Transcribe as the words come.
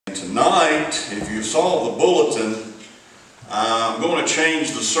Tonight, if you saw the bulletin, I'm going to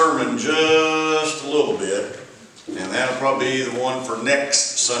change the sermon just a little bit, and that'll probably be the one for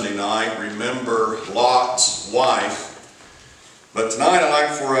next Sunday night. Remember Lot's wife. But tonight I'd like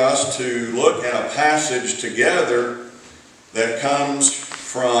for us to look at a passage together that comes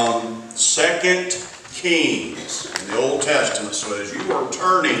from 2 Kings in the Old Testament. So as you are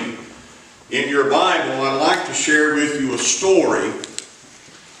turning in your Bible, I'd like to share with you a story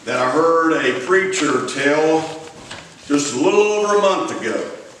that I heard a preacher tell just a little over a month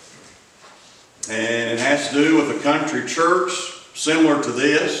ago. And it has to do with a country church similar to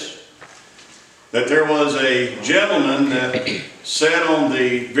this. That there was a gentleman that sat on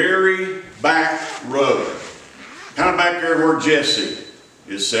the very back row, kind of back there where Jesse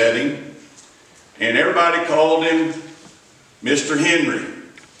is sitting. And everybody called him Mr. Henry.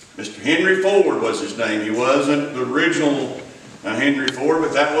 Mr. Henry Ford was his name. He wasn't the original Henry Ford,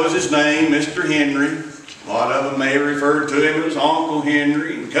 but that was his name, Mr. Henry. A lot of them may have referred to him as Uncle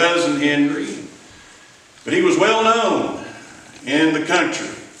Henry and Cousin Henry. But he was well known in the country.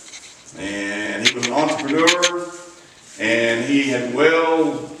 And he was an entrepreneur, and he had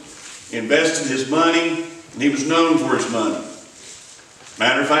well invested his money, and he was known for his money.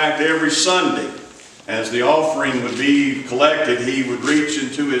 Matter of fact, every Sunday, as the offering would be collected, he would reach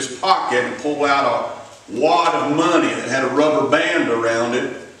into his pocket and pull out a wad of money that had a rubber band around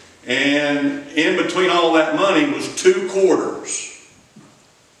it, and in between all that money was 2 quarters.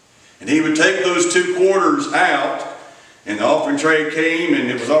 And he would take those 2 quarters out, and the offering tray came and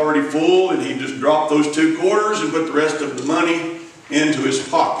it was already full, and he just dropped those 2 quarters and put the rest of the money into his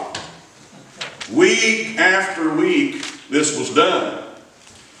pocket. Week after week this was done.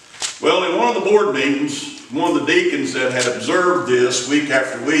 Well, in one of the board meetings, one of the deacons that had observed this week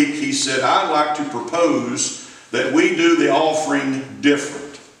after week, he said, "I'd like to propose that we do the offering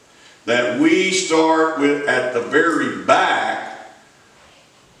different. That we start with at the very back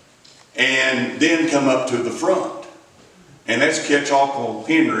and then come up to the front. And let's catch Uncle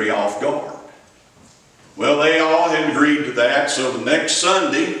Henry off guard." Well, they all had agreed to that, so the next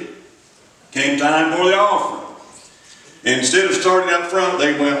Sunday came time for the offering. And instead of starting up front,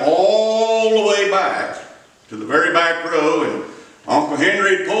 they went all the way back to the very back row, and Uncle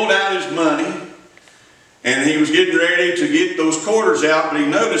Henry had pulled out his money, and he was getting ready to get those quarters out, but he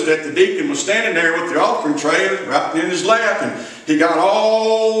noticed that the deacon was standing there with the offering tray right in his lap, and he got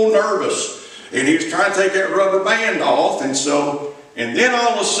all nervous, and he was trying to take that rubber band off, and then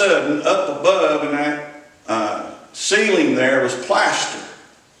all of a sudden, up above in that ceiling there was plaster.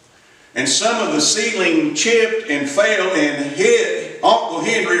 And some of the ceiling chipped and fell and hit Uncle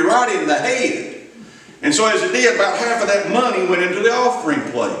Henry right in the head. And so as it did, about half of that money went into the offering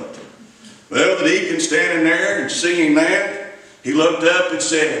plate. Well, the deacon standing there and seeing that, he looked up and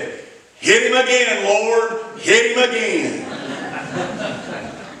said, "Hit him again, Lord, hit him again."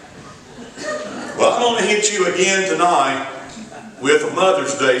 Well, I'm going to hit you again tonight with a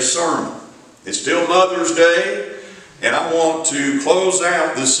Mother's Day sermon. It's still Mother's Day. And I want to close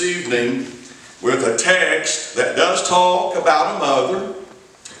out this evening with a text that does talk about a mother,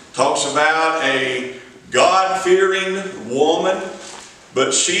 talks about a God-fearing woman,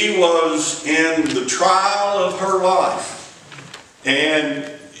 but she was in the trial of her life. And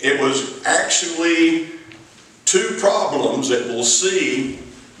it was actually 2 problems that we'll see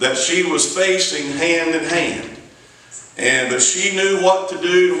that she was facing hand in hand. But she knew what to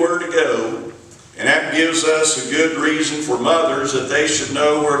do, where to go. And that gives us a good reason for mothers that they should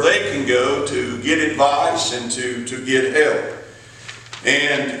know where they can go to get advice and to get help.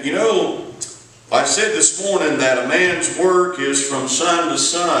 And you know, I said this morning that a man's work is from sun to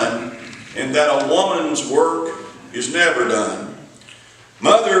sun, and that a woman's work is never done.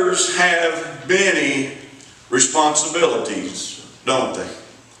 Mothers have many responsibilities, don't they?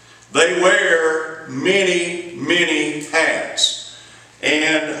 They wear many, many hats.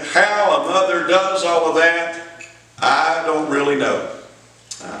 And how a mother does all of that, I don't really know.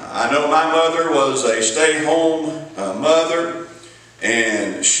 I know my mother was a stay-home mother,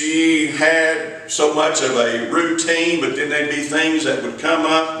 and she had so much of a routine, but then there'd be things that would come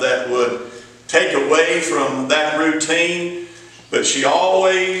up that would take away from that routine. But she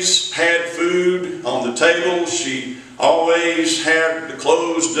always had food on the table. She always had the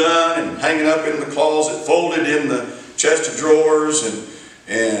clothes done and hanging up in the closet, folded in the chest of drawers,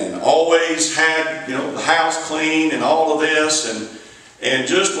 and always had, you know, the house clean and all of this, and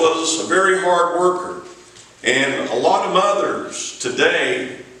just was a very hard worker. And a lot of mothers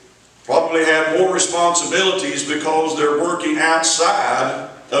today probably have more responsibilities because they're working outside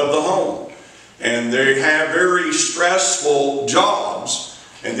of the home, and they have very stressful jobs.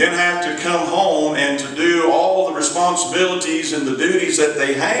 and then have to come home and to do all the responsibilities and the duties that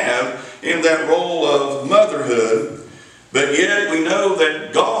they have in that role of motherhood. But yet we know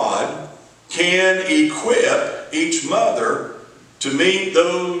that God can equip each mother to meet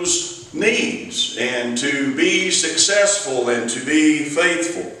those needs and to be successful and to be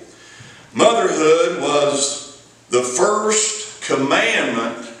faithful. Motherhood was the first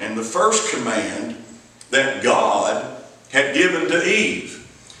commandment and the first command that God had given to Eve.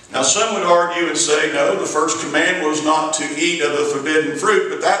 Now some would argue and say, no, the first command was not to eat of the forbidden fruit,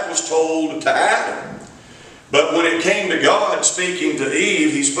 but that was told to Adam. But when it came to God speaking to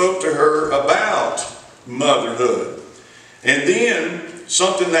Eve, he spoke to her about motherhood. And then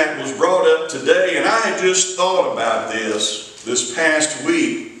something that was brought up today, and I had just thought about this past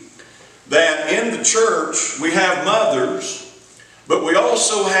week, that in the church we have mothers, but we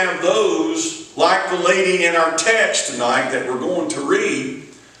also have those, like the lady in our text tonight that we're going to read,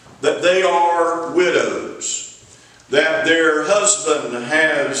 that they are widows, that their husband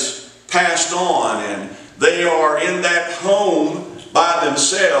has passed on and they are in that home by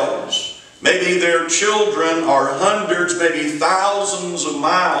themselves. Maybe their children are hundreds, maybe thousands of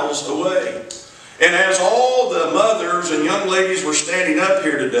miles away. And as all the mothers and young ladies were standing up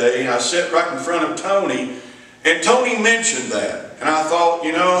here today, I sat right in front of Tony, and Tony mentioned that. And I thought,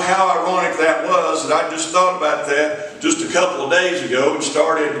 you know, how ironic that was that I just thought about that just a couple of days ago and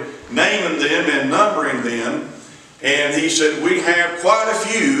started naming them and numbering them. And he said, we have quite a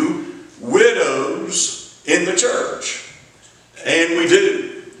few widows in the church. And we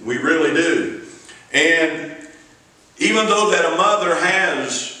do. We really do. And even though that a mother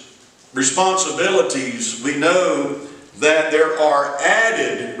has responsibilities, we know that there are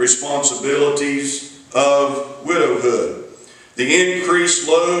added responsibilities of widowhood. The increased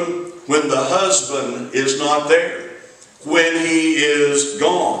load when the husband is not there, when he is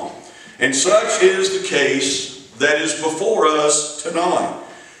gone. And such is the case that is before us tonight.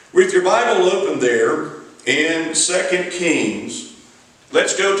 With your Bible open there in 2 Kings,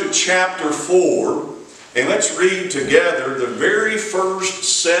 let's go to chapter 4 and let's read together the very first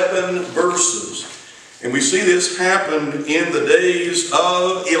 7 verses. And we see this happen in the days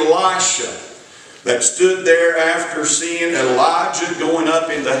of Elisha, that stood there after seeing Elijah going up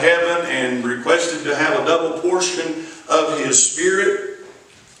into heaven and requested to have a double portion of his spirit.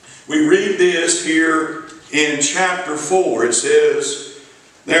 We read this here in chapter 4. It says,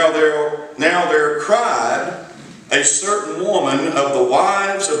 Now there cried a certain woman of the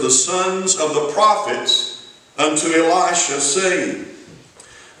wives of the sons of the prophets unto Elisha, saying,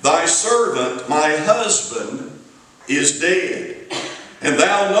 Thy servant, my husband, is dead. And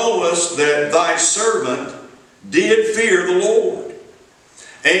thou knowest that thy servant did fear the Lord.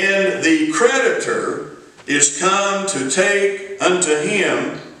 And the creditor is come to take unto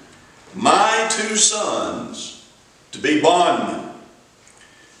him my 2 sons to be bondmen.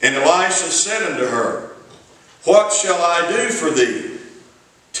 And Elisha said unto her, What shall I do for thee?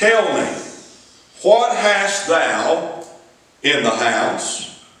 Tell me, what hast thou in the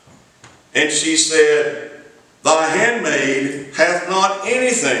house? And she said, Thy handmaid hath not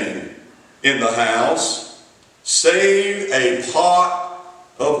anything in the house, save a pot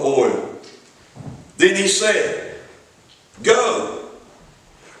of oil. Then he said, Go,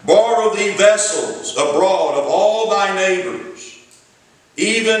 borrow thee vessels abroad of all thy neighbors,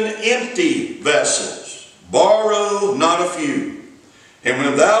 even empty vessels, borrow not a few. And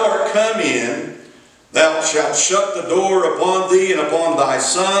when thou art come in, thou shalt shut the door upon thee and upon thy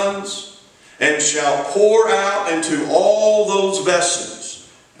sons, and shalt pour out into all those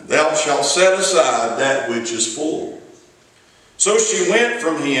vessels, and thou shalt set aside that which is full. So she went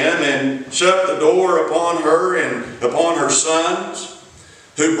from him and shut the door upon her and upon her sons,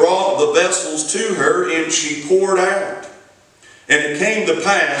 who brought the vessels to her, and she poured out. And it came to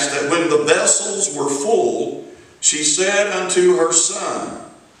pass that when the vessels were full, she said unto her son,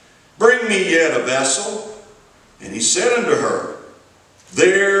 Bring me yet a vessel. And he said unto her,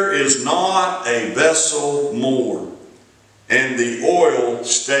 There is not a vessel more. And the oil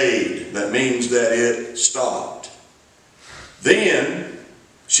stayed. That means that it stopped. Then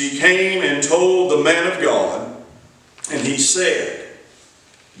she came and told the man of God, and he said,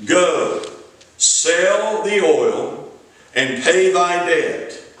 Go, sell the oil, and pay thy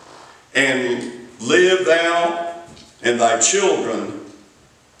debt, and live thou and thy children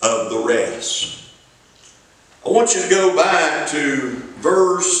of the rest. I want you to go back to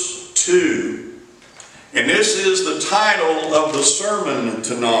verse 2, and this is the title of the sermon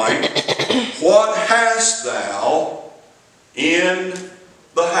tonight. What hast thou in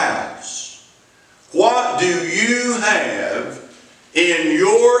the house? What do you have in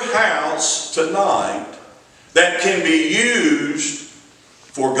your house tonight that can be used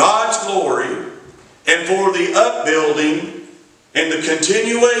for God's glory and for the upbuilding and the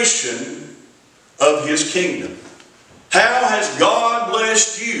continuation of His kingdom? How has God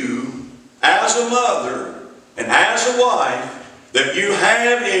blessed you as a mother and as a wife that you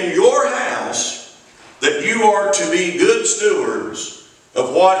have in your house that you are to be good stewards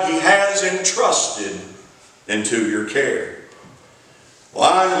of what He has entrusted into your care? Well,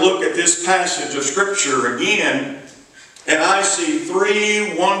 I look at this passage of Scripture again, and I see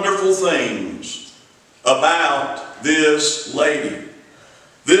three wonderful things about this lady.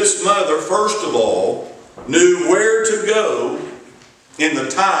 This mother, first of all, knew where to go in the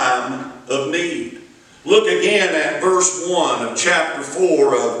time of need. Look again at verse 1 of chapter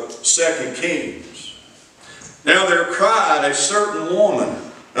 4 of 2 Kings. Now there cried a certain woman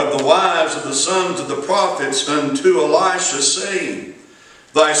of the wives of the sons of the prophets unto Elisha, saying,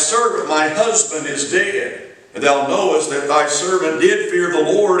 Thy servant, my husband, is dead. And thou knowest that thy servant did fear the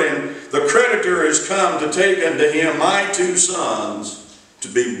Lord, and the creditor is come to take unto him my 2 sons to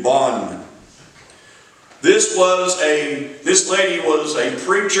be bondmen. This lady was a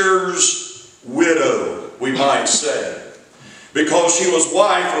preacher's widow, we might say, because she was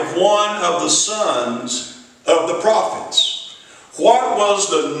wife of one of the sons of the prophets. What was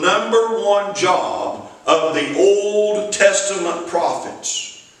the number one job of the Old Testament prophets?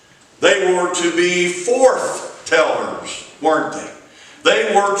 They were to be forth tellers, weren't they?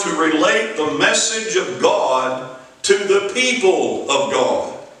 They were to relate the message of God to the people of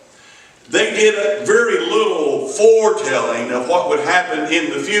God. They did very little foretelling of what would happen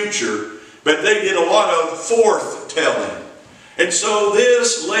in the future, but they did a lot of forthtelling. And so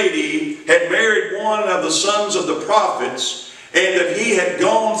this lady had married one of the sons of the prophets, and that he had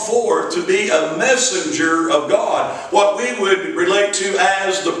gone forth to be a messenger of God, what we would relate to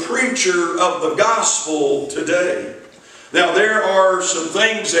as the preacher of the gospel today. Now there are some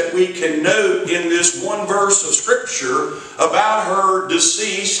things that we can note in this one verse of Scripture about her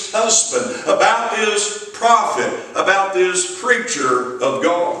deceased husband, about this prophet, about this preacher of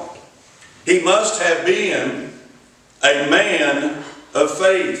God. He must have been a man of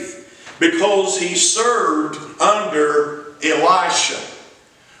faith because he served under Elisha.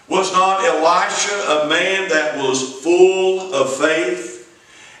 Was not Elisha a man that was full of faith?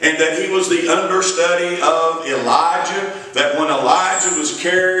 And that he was the understudy of Elijah? That when Elijah was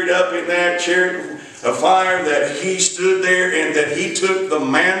carried up in that chariot of fire, that he stood there and that he took the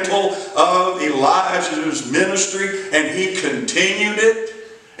mantle of Elijah's ministry and he continued it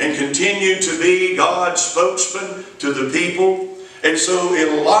and continued to be God's spokesman to the people? And so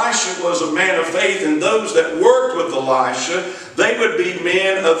Elisha was a man of faith, and those that worked with Elisha, they would be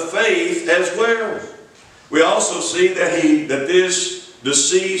men of faith as well. We also see that this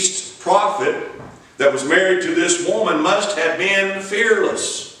deceased prophet that was married to this woman must have been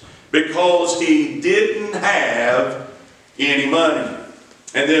fearless because he didn't have any money.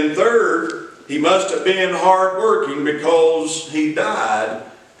 And then third, he must have been hardworking because he died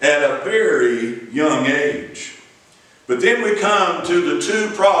at a very young age. But then we come to the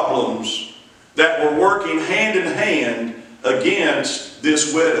 2 problems that were working hand in hand against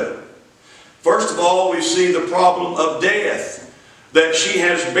this widow. First of all, we see the problem of death, that she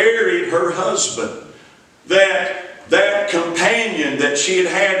has buried her husband, that companion that she had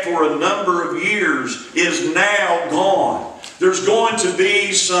had for a number of years is now gone. There's going to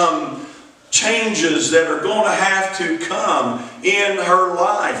be some changes that are going to have to come in her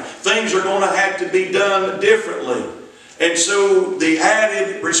life. Things are going to have to be done differently. And so the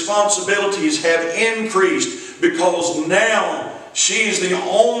added responsibilities have increased because now she's the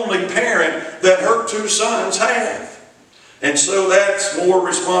only parent that her 2 sons have. And so that's more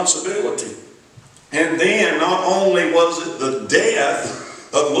responsibility. And then not only was it the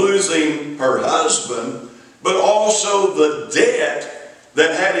death of losing her husband, but also the debt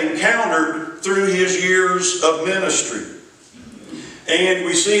that had encountered through his years of ministry. And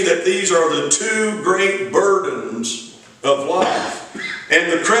we see that these are the 2 great burdens of life.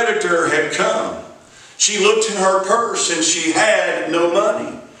 And the creditor had come. She looked in her purse and she had no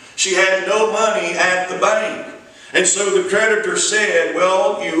money. She had no money at the bank. And so the creditor said,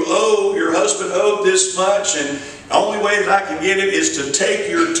 well, your husband owed this much, and the only way that I can get it is to take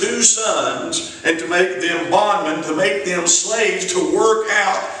your 2 sons and to make them bondmen, to make them slaves, to work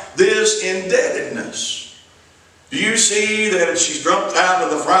out this indebtedness. Do you see that she's jumped out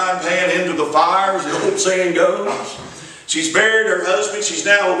of the frying pan into the fire, as the old saying goes? She's buried her husband. She's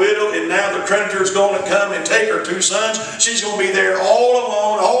now a widow, and now the creditor is going to come and take her 2 sons. She's going to be there all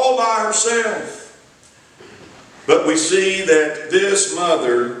alone, all by herself. But we see that this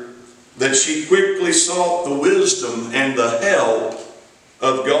mother, that she quickly sought the wisdom and the help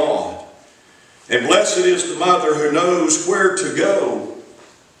of God. And blessed is the mother who knows where to go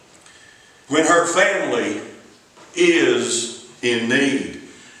when her family is in need.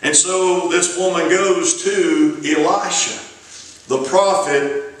 And so this woman goes to Elisha, the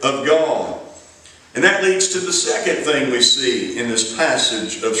prophet of God. And that leads to the second thing we see in this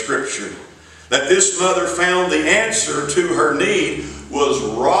passage of Scripture. That this mother found the answer to her need was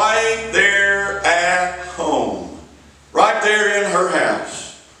right there at home. Right there in her house.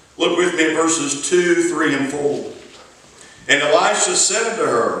 Look with me at verses 2, 3, and 4. And Elisha said unto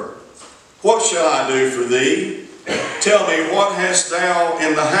her, What shall I do for thee? Tell me, what hast thou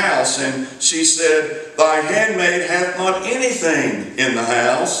in the house? And she said, Thy handmaid hath not anything in the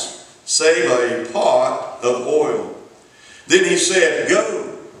house, save a pot of oil. Then he said,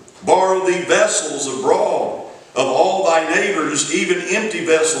 Go, borrow thee vessels abroad of all thy neighbors, even empty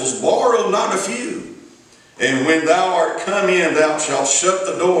vessels, borrow not a few. And when thou art come in, thou shalt shut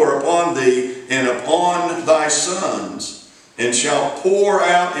the door upon thee and upon thy sons, and shalt pour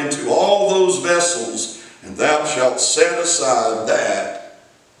out into all those vessels, and thou shalt set aside that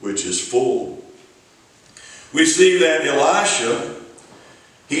which is full. We see that Elisha,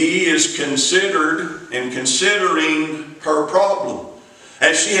 he is considered and considering her problem.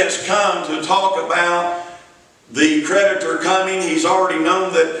 As she has come to talk about the creditor coming, he's already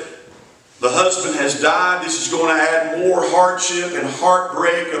known that the husband has died. This is going to add more hardship and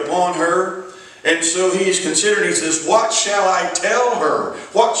heartbreak upon her. And so he's considering, he says, What shall I tell her?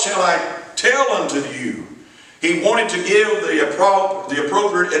 What shall I tell unto you? He wanted to give the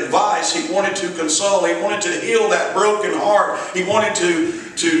appropriate advice. He wanted to console. He wanted to heal that broken heart. He wanted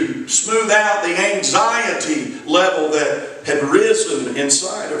to smooth out the anxiety level that had risen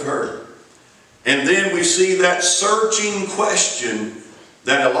inside of her. And then we see that searching question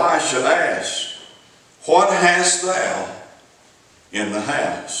that Elisha asked. What hast thou in the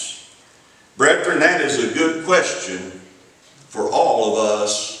house? Brethren, that is a good question for all of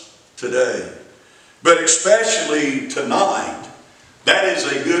us today. But especially tonight, that is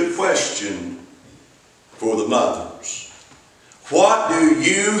a good question for the mothers. What do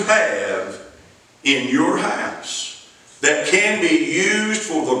you have in your house that can be used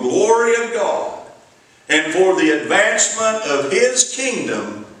for the glory of God and for the advancement of His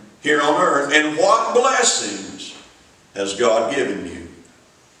kingdom here on earth? And what blessings has God given you?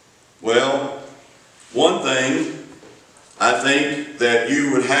 Well, one thing, I think that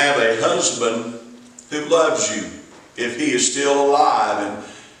you would have a husband who loves you, if he is still alive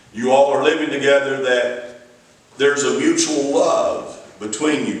and you all are living together, that there's a mutual love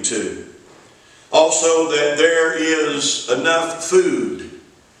between you two. Also, that there is enough food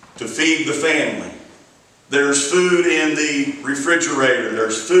to feed the family. There's food in the refrigerator.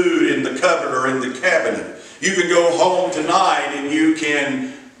 There's food in the cupboard or in the cabinet. You can go home tonight and you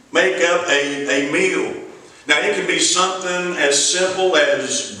can make up a meal. Now, it can be something as simple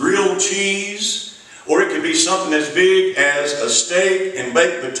as grilled cheese, or it could be something as big as a steak and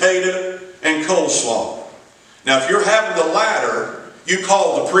baked potato and coleslaw. Now, if you're having the latter, you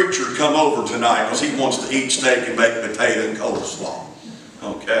call the preacher to come over tonight because he wants to eat steak and baked potato and coleslaw.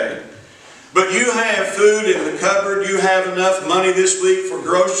 Okay? But you have food in the cupboard. You have enough money this week for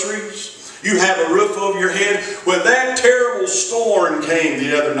groceries. You have a roof over your head. When that terrible storm came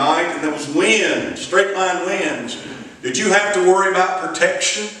the other night and there was wind, straight line winds, did you have to worry about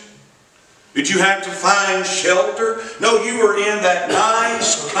protection? Did you have to find shelter? No, you were in that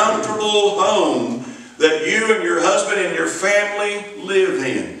nice, comfortable home that you and your husband and your family live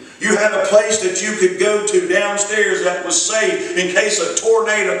in. You had a place that you could go to downstairs that was safe in case a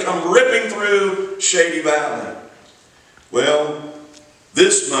tornado come ripping through Shady Valley. Well,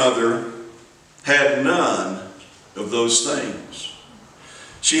 this mother had none of those things.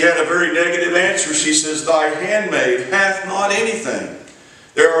 She had a very negative answer. She says, Thy handmaid hath not anything.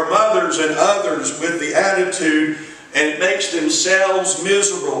 There are mothers and others with the attitude, and it makes themselves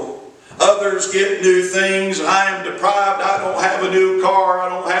miserable. Others get new things. I am deprived. I don't have a new car. I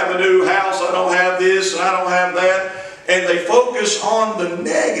don't have a new house. I don't have this and I don't have that. And they focus on the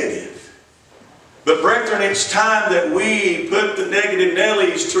negative. But brethren, it's time that we put the negative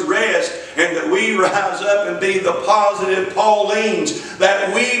Nellies to rest and that we rise up and be the positive Paulines,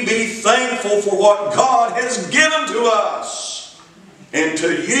 that we be thankful for what God has given to us and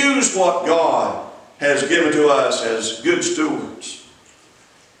to use what God has given to us as good stewards.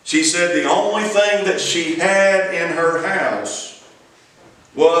 She said the only thing that she had in her house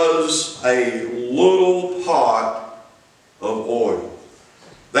was a little pot of oil.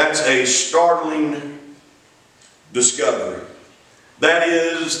 That's a startling discovery. That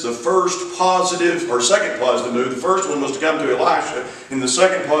is the first positive, or second positive move. The first one was to come to Elisha, and the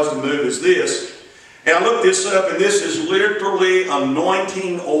second positive move is this. And I looked this up, and this is literally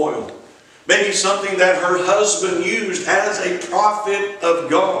anointing oil. Maybe something that her husband used as a prophet of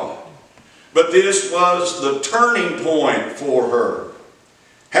God. But this was the turning point for her.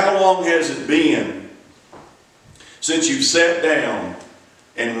 How long has it been since you've sat down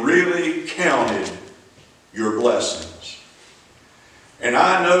and really counted your blessings? And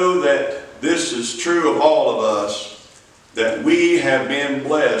I know that this is true of all of us, that we have been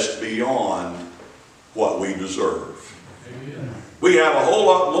blessed beyond what we deserve. Amen. We have a whole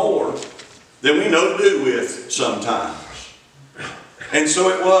lot more than we know to do with sometimes. And so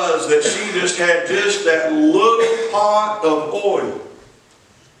it was that she just had just that little pot of oil.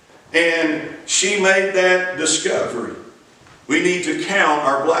 And she made that discovery. We need to count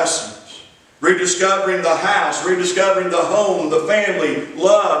our blessings. Rediscovering the house, rediscovering the home, the family,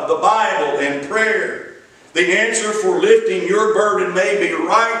 love, the Bible, and prayer. The answer for lifting your burden may be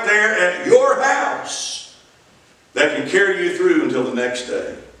right there at your house that can carry you through until the next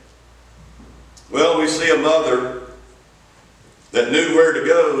day. Well, we see a mother that knew where to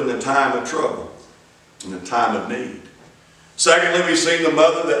go in the time of trouble, in the time of need. Secondly, we've seen the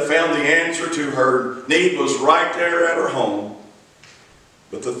mother that found the answer to her need was right there at her home.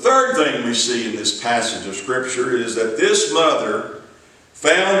 But the third thing we see in this passage of Scripture is that this mother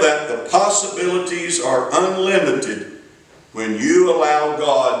found that the possibilities are unlimited when you allow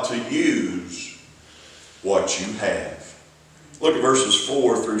God to use what you have. Look at verses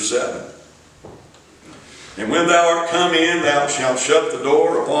 4 through 7. And when thou art come in, thou shalt shut the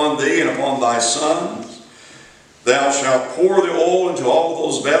door upon thee and upon thy sons. Thou shalt pour the oil into all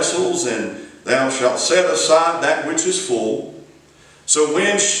those vessels, and thou shalt set aside that which is full. So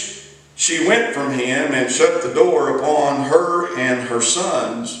when she went from him and shut the door upon her and her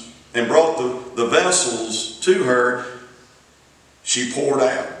sons, and brought the vessels to her, she poured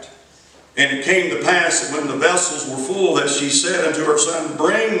out. And it came to pass that when the vessels were full, that she said unto her son,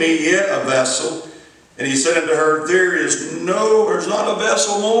 Bring me yet a vessel. And he said unto her, There's not a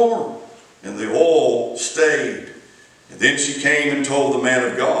vessel more. And the oil stayed. And then she came and told the man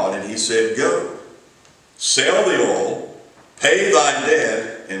of God, and he said, Go, sell the oil, pay thy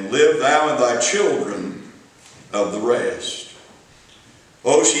debt, and live thou and thy children of the rest.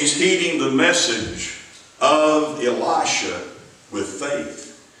 Oh, she's heeding the message of Elisha with faith.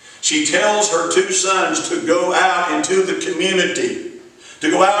 She tells her two sons to go out into the community, to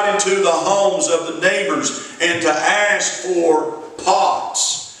go out into the homes of the neighbors and to ask for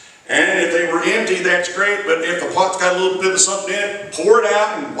pots. And if they were empty, that's great, but if the pot's got a little bit of something in it, pour it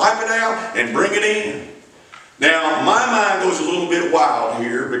out and wipe it out and bring it in. Now, my mind goes a little bit wild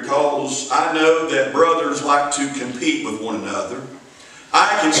here because I know that brothers like to compete with one another.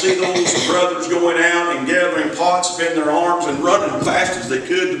 I can see those brothers going out and gathering pots up in their arms and running as fast as they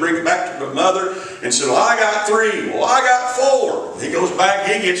could to bring it back to their mother and said, Well, I got 3. Well, I got 4. He goes back,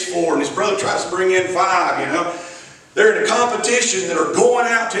 he gets 4, and his brother tries to bring in 5, you know. They're in a competition that are going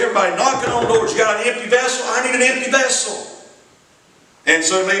out to everybody, knocking on doors. You got an empty vessel? I need an empty vessel. And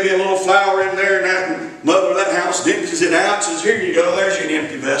so maybe a little flour in there, and that mother of that house empties it out and says, Here you go, there's your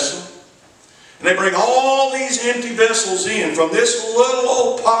empty vessel. And they bring all these empty vessels in from this little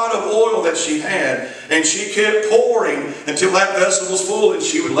old pot of oil that she had. And she kept pouring until that vessel was full. And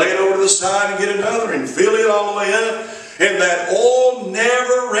she would lay it over to the side and get another and fill it all the way up. And that oil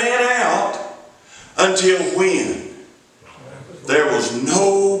never ran out until when? There was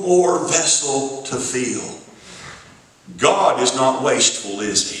no more vessel to fill. God is not wasteful,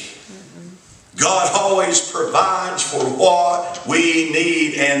 is He? God always provides for what we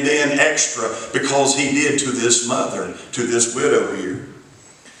need and then extra, because He did to this mother, to this widow here.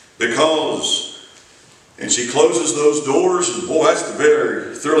 And she closes those doors, and boy, that's the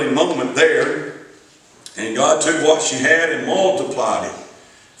very thrilling moment there. And God took what she had and multiplied it,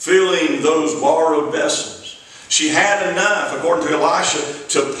 filling those borrowed vessels. She had enough, according to Elisha,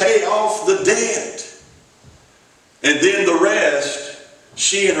 to pay off the debt. And then the rest,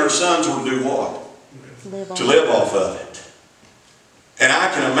 she and her sons would do what? To live off of it. And I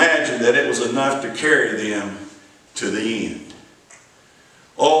can imagine that it was enough to carry them to the end.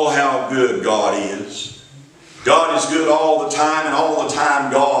 Oh, how good God is. God is good all the time, and all the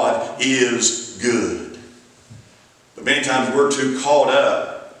time God is good. But many times we're too caught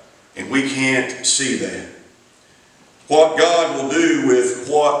up and we can't see that. What God will do with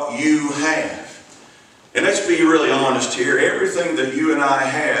what you have. And let's be really honest here. Everything that you and I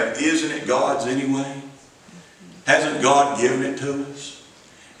have, isn't it God's anyway? Hasn't God given it to us?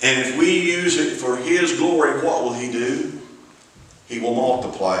 And if we use it for His glory, what will He do? He will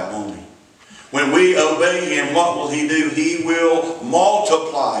multiply it, won't He? When we obey Him, what will He do? He will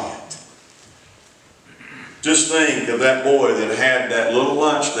multiply it. Just think of that boy that had that little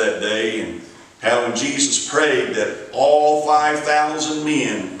lunch that day, and how when Jesus prayed that all 5,000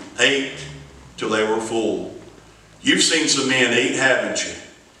 men ate till they were full. You've seen some men eat, haven't you?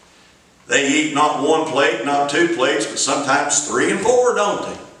 They eat not one plate, not two plates, but sometimes 3 and 4, don't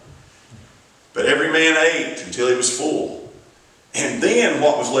they? But every man ate until he was full. And then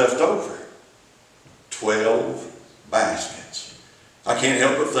what was left over? 12 baskets. I can't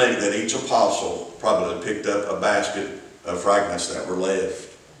help but think that each apostle probably picked up a basket of fragments that were left.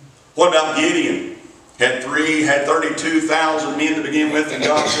 What about Gideon? Had 32,000 men to begin with, and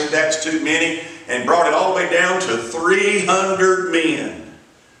God said that's too many, and brought it all the way down to 300 men.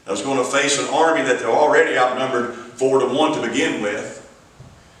 I was going to face an army that they're already outnumbered 4-1 to begin with.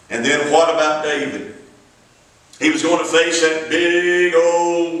 And then what about David? He was going to face that big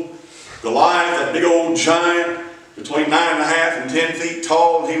old Goliath, that big old giant, between 9.5 and 10 feet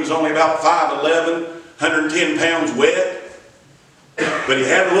tall, and he was only about 5'11", 110 pounds wet. But he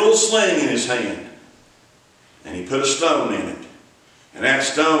had a little sling in his hand, and he put a stone in it. And that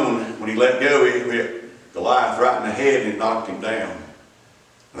stone, when he let go, he hit Goliath right in the head and it knocked him down.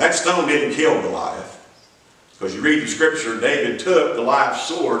 And that stone didn't kill Goliath, because you read the scripture, David took Goliath's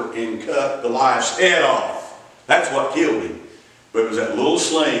sword and cut Goliath's head off. That's what killed him. But it was that little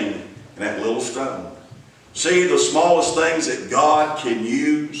sling and that little stone. See, the smallest things that God can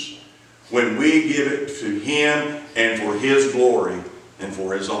use when we give it to Him and for His glory and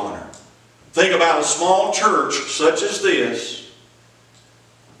for His honor. Think about a small church such as this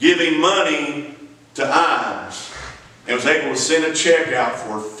giving money to Ives and was able to send a check out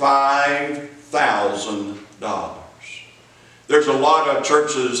for $5,000. There's a lot of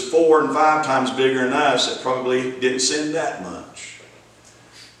churches 4 and 5 times bigger than us that probably didn't send that much.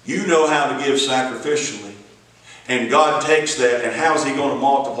 You know how to give sacrificially. And God takes that, and how is He going to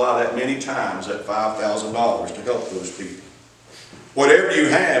multiply that many times, that $5,000, to help those people? Whatever you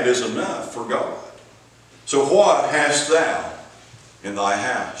have is enough for God. So what hast thou in thy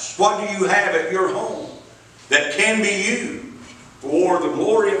house? What do you have at your home that can be used for the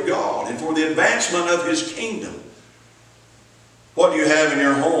glory of God and for the advancement of His kingdom? What do you have in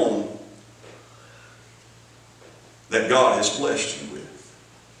your home that God has blessed you with?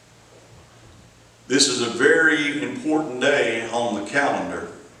 This is a very important day on the calendar.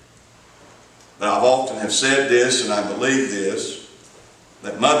 Now, I've often have said this, and I believe this,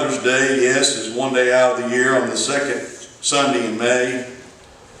 that Mother's Day, yes, is one day out of the year on the second Sunday in May.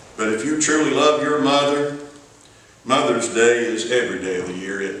 But if you truly love your mother, Mother's Day is every day of the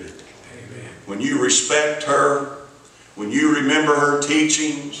year, isn't it? Amen. When you respect her, when you remember her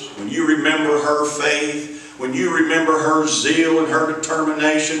teachings, when you remember her faith, when you remember her zeal and her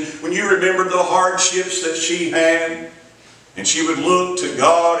determination, when you remember the hardships that she had, and she would look to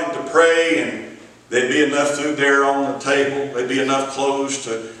God and to pray, and there'd be enough food there on the table, there'd be enough clothes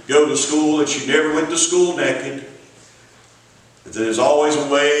to go to school, that she never went to school naked. But there's always a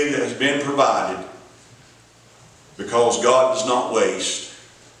way that has been provided, because God does not waste.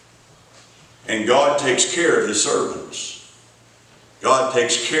 And God takes care of His servants. God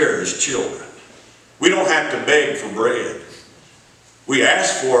takes care of His children. We don't have to beg for bread. We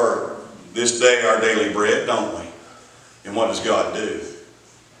ask for this day our daily bread, don't we? And what does God do?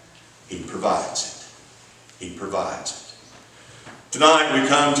 He provides it. He provides it. Tonight we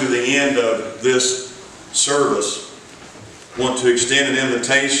come to the end of this service. I want to extend an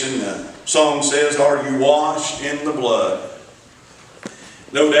invitation. The song says, "Are you washed in the blood?"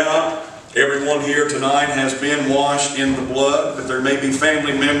 No doubt everyone here tonight has been washed in the blood, but there may be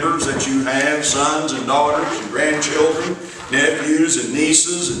family members that you have, sons and daughters and grandchildren, nephews and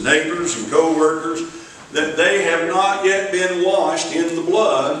nieces and neighbors and co-workers, that they have not yet been washed in the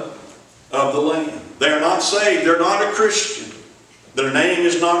blood of the Lamb. They are not saved. They're not a Christian. Their name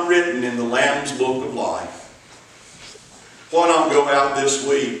is not written in the Lamb's book of life. Why not go out this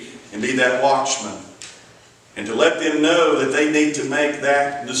week and be that watchman, and to let them know that they need to make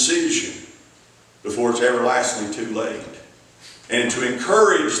that decision before it's everlastingly too late, and to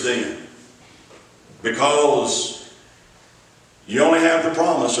encourage them, because you only have the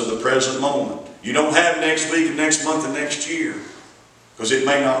promise of the present moment. You don't have next week and next month and next year, because it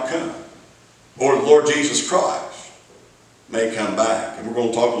may not come. Or the Lord Jesus Christ may come back, and we're going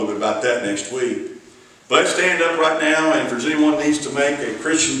to talk a little bit about that next week. But let's stand up right now, and if there's anyone that needs to make a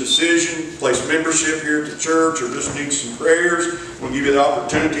Christian decision, place membership here at the church, or just needs some prayers, we'll give you the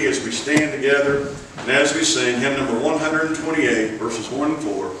opportunity as we stand together and as we sing hymn number 128, verses 1 and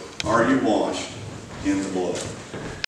 4, Are You Washed in the Blood?